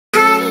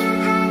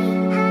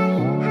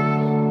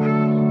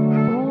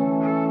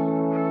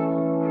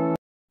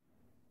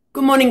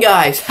Good morning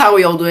guys, how are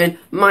you all doing?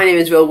 My name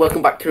is Will,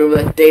 welcome back to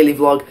another daily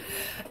vlog.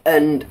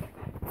 And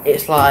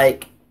it's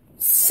like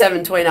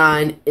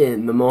 7:29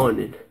 in the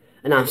morning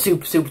and I'm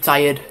super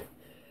tired.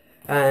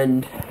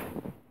 And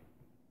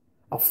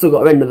I've still got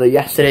to render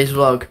yesterday's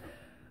vlog,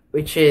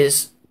 which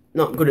is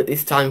not good at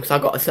this time because I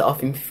got to set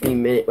off in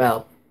 15 minutes,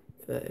 well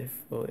 30,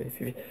 40,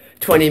 50,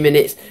 20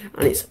 minutes.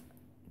 And it's I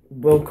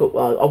woke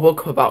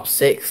up about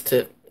 6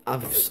 to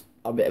have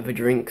a bit of a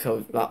drink, so I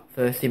was about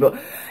thirsty.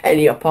 But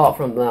anyway, apart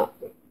from that,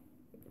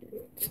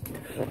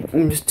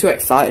 I'm just too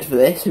excited for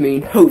this. I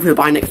mean, hopefully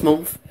by next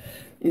month,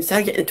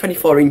 instead of getting the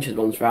 24 inches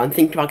ones, right, I'm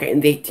thinking about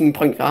getting the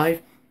 18.5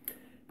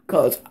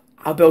 because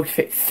I'll be able to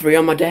fit 3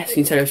 on my desk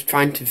instead of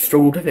trying to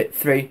struggle to fit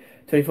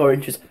 24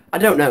 inches. I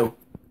don't know.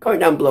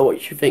 Comment down below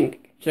what you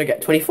think. Should I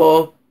get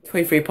 24,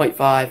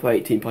 23.5 or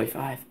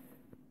 18.5?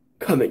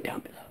 Comment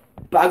down below.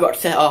 But I got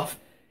to set off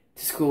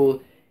to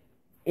school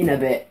in a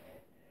bit.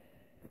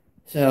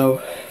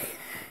 So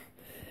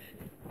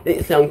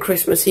it's on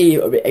Christmas Eve,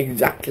 it'll be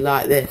exactly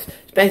like this.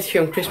 Especially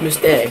on Christmas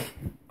Day,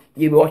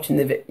 you were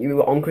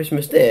on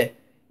Christmas Day,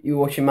 you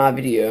were watching my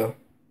video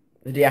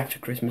the day after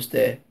Christmas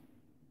Day,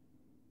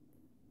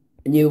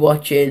 and you were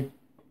watching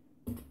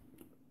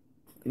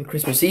the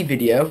Christmas Eve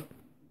video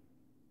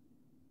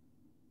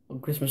on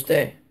Christmas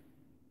Day.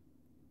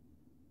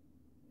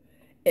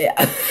 Yeah,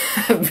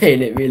 I've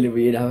made it really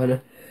weird, haven't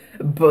I?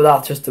 But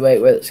that's just the way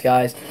it works,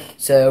 guys.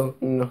 So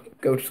I'm gonna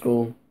go to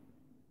school,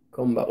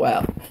 come back.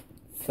 Well,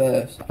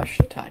 first I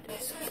should tidy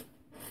this up.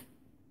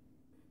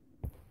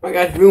 Right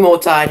guys, room all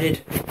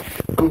tidied,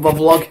 and my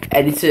vlog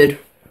edited,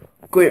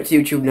 going up to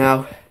YouTube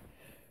now,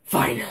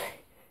 finally.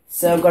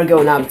 So I've got to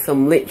go now because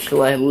I'm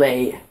literally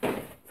late to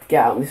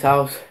get out of this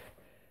house,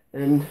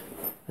 and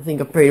I think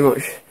I've pretty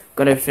much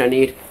got everything I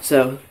need,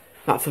 so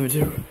without further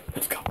ado,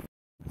 let's go.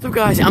 So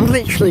guys, I'm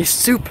literally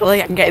super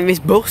late. I'm getting this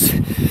bus,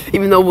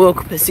 even though I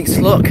woke up at 6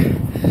 o'clock,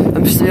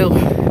 I'm still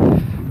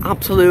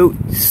absolute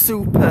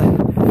super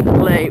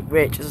late,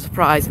 which is a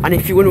surprise. And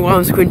if you wonder why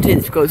I'm squinting,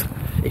 it's because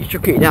it's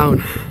chucking it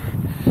down.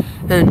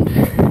 And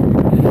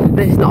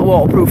it's not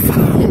waterproof,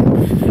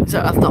 so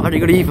that's not very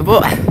good either.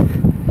 But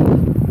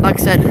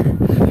like I said,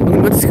 I'm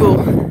gonna go to school,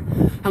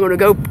 I'm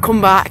gonna come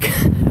back,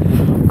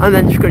 and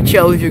then just gonna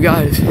chill with you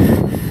guys.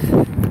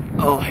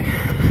 Oh,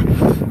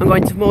 I'm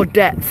going to more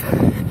depth.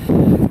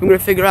 I'm gonna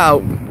figure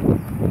out,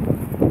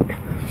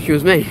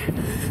 excuse me,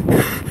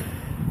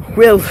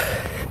 will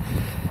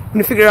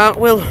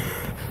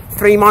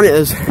 3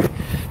 monitors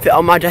fit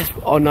on my desk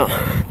or not?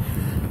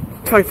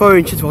 24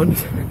 inches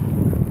ones.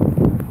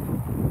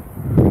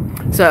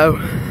 So,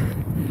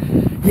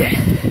 yeah.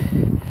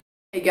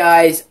 Hey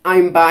guys,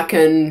 I'm back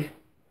and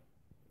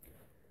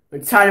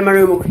I'm tidying my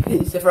room up.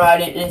 It's a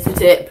Friday and it's a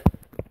tip.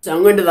 So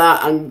I'm going to do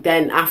that, and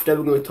then after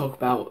we're going to talk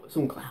about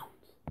some clowns.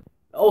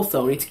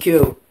 Also, I need to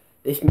cue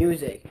this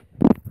music.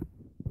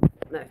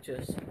 Let's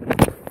just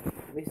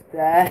this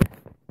there.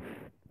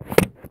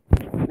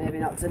 Maybe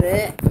not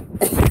today.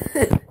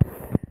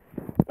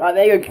 Right,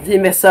 there you go,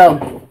 continue my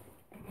song.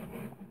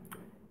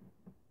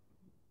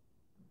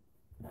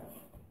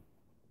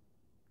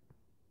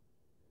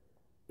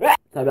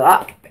 Sorry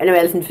about that.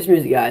 Anyway, listen to this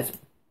music, guys.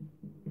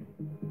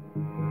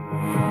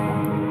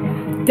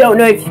 Don't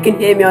know if you can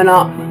hear me or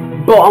not,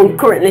 but I'm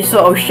currently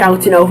sort of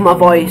shouting over my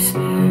voice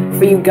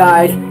for you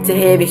guys to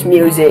hear this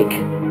music.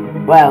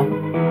 Well,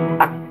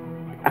 I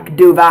can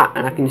do that,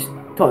 and I can just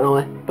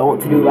totally don't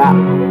want to do that.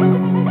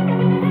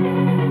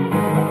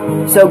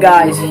 So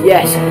guys,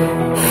 yes,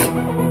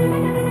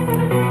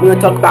 we're going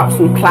to talk about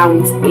some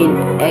clowns in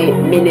a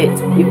minute.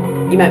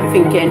 You might be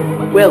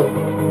thinking, Will,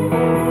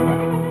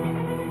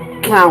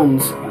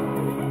 clowns,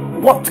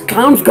 what's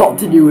clowns got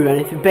to do with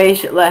anything?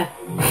 Basically,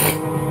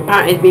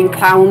 apparently being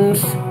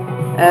clowns,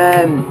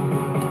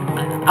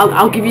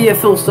 I'll give you a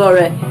full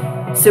story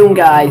soon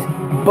guys,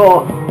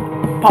 but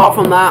apart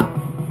from that,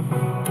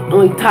 I'm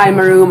going to tie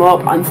my room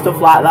up and stuff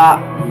like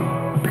that,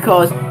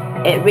 because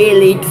it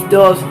really just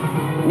does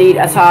need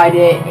a tidy.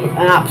 It's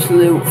an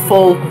absolute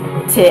full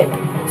tip,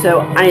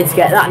 so I need to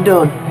get that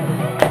done.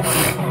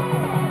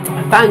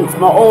 Thanks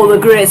for all the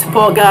great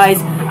support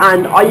guys,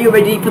 and are you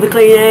ready for the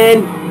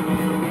cleaning?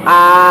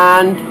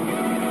 And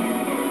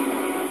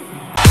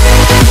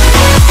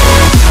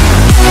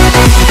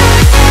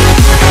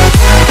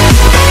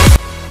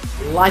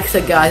like I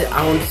said guys,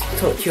 I wanted to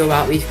talk to you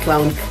about these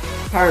clowns.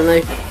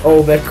 Apparently,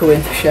 they're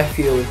coming to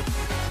Sheffield.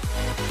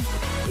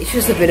 It's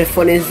just a bit of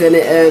fun, isn't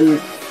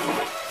it?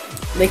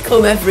 They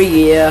come every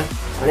year,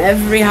 on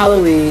every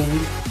Halloween,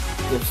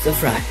 just a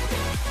Friday.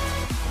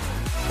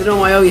 I don't know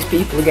why all these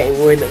people are getting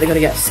worried that they're going to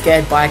get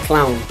scared by a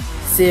clown.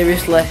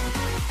 Seriously?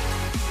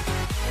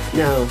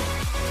 No.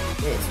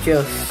 It's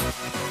just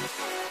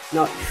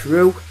not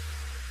true.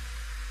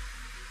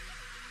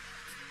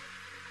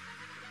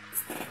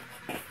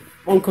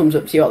 One comes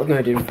up to you, what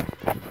they're going to do?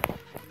 What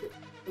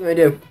they're going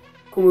to do?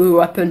 Come with a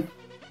weapon?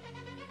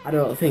 I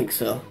don't think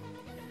so.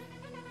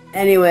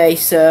 Anyway,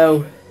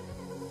 so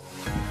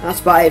that's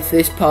about it for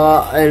this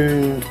part,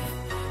 and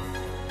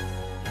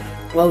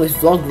well, this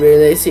vlog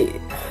really,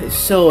 it's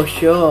so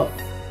short.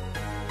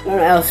 I don't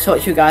know what else to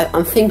talk to you guys.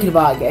 I'm thinking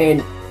about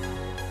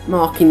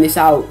marking this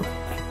out.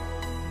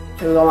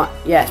 So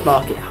yes,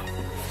 mark it out.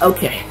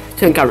 Okay,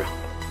 turn camera.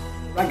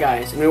 Right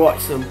guys, I'm gonna watch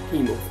some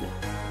emo now.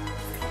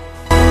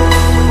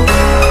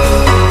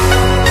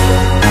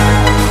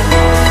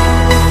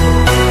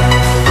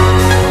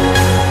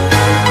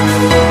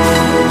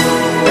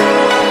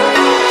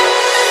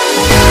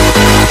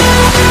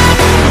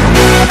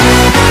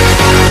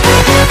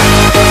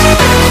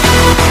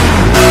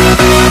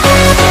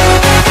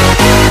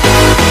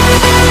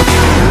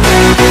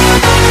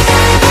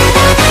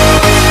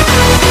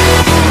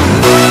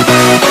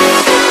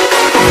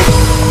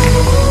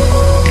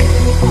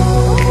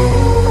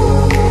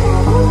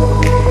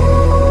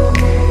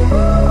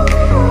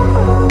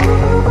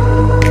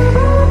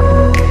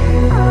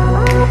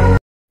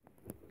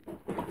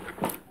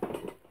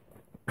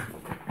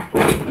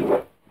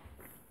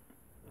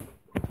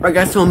 Right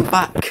guys, so I'm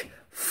back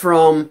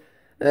from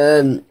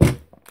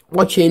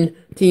watching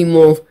Teen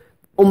Wolf.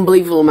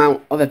 Unbelievable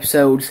amount of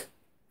episodes.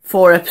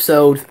 4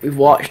 episodes we've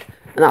watched,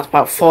 and that's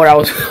about 4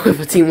 hours worth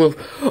of Teen Wolf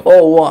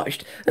all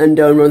watched, and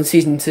we're on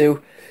season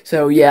 2.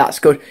 So yeah, that's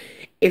good.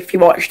 If you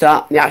watch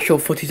that, the actual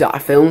footage that I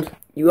filmed,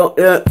 you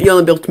only be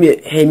able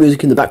to hear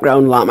music in the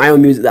background, like my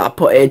own music that I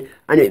put in,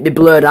 and it'd be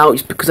blurred out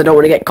just because I don't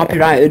want to get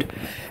copyrighted.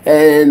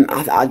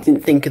 I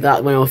didn't think of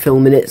that when I was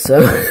filming it,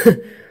 so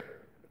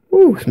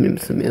ooh,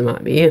 something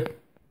might be here.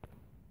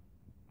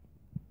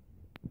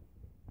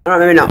 Alright,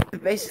 maybe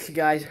not. Basically,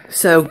 guys,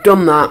 so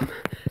done that.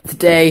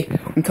 Today, I'm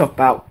going to talk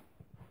about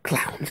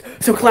clowns.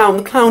 So, the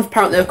clowns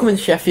apparently are coming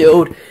to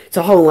Sheffield. It's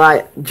a whole,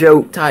 like,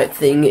 joke type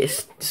thing.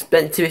 It's just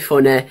meant to be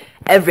funny.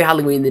 Every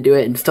Halloween they do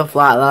it and stuff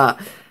like that.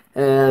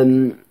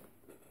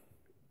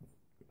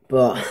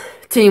 But,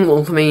 Teen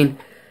Wolf, I mean,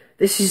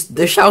 this is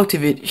the shout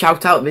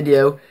out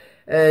video.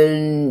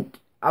 And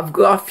I've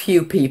got a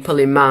few people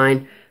in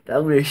mind that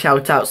I'm going to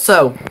shout out.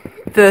 So,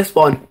 first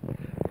one,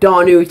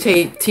 Darnu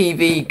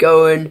TV,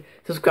 go and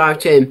subscribe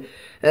to him.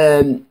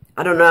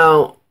 I don't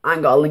know, I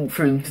ain't got a link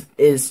for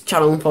his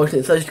channel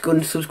unfortunately, so just go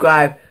and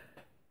subscribe.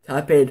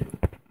 Type in.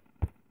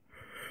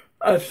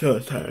 I'm so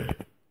tired.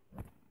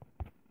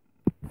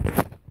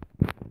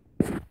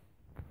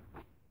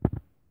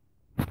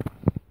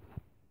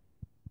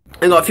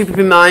 I got a few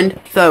people in mind,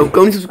 so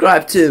go and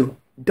subscribe to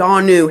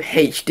Darnu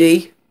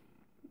HD.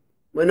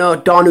 Well, no,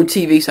 Darnu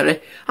TV,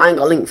 sorry. I ain't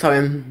got a link for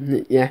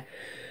him. Yeah.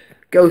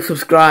 Go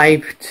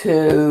subscribe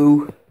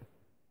to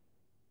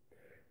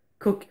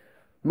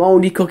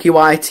Moldy Cookie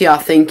Whitey, I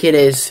think it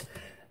is.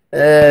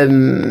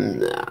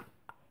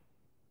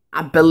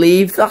 I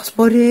believe that's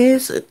what it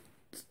is.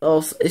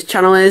 Or his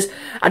channel is.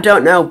 I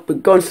don't know,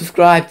 but go and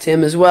subscribe to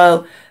him as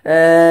well.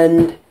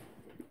 And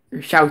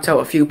shout out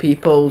a few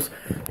people's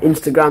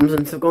Instagrams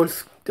and so go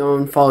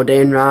and follow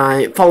Dane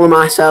Wright. Follow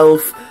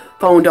myself.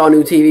 Follow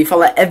Darnu TV.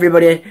 Follow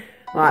everybody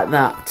like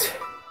that.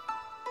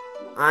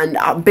 And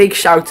a big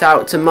shout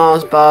out to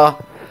Mars Bar.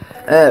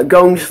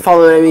 Go and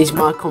follow him, he's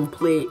my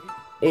complete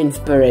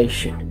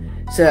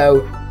inspiration.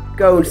 So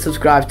go and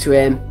subscribe to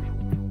him.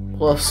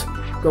 Plus,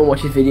 go and watch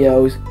his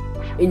videos.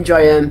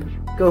 Enjoy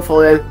him. Go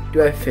follow him.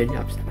 Do everything.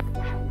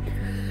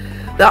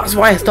 That's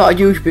why I started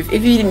YouTube.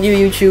 If you didn't do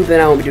YouTube, then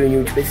I won't be doing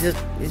YouTube. This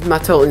is my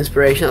total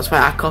inspiration. That's why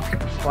I copy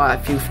quite a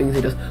few things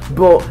he does.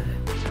 But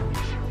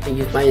I think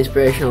it's my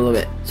inspiration. I love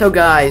it. So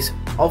guys,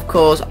 of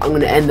course, I'm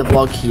going to end the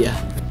vlog here.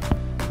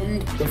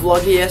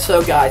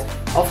 So guys,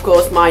 of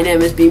course, my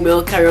name has been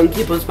Will. Carry on,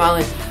 keep on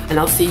smiling, and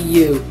I'll see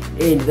you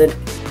in the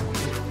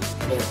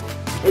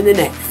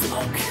next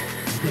vlog.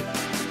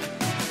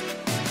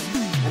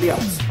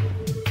 Adios.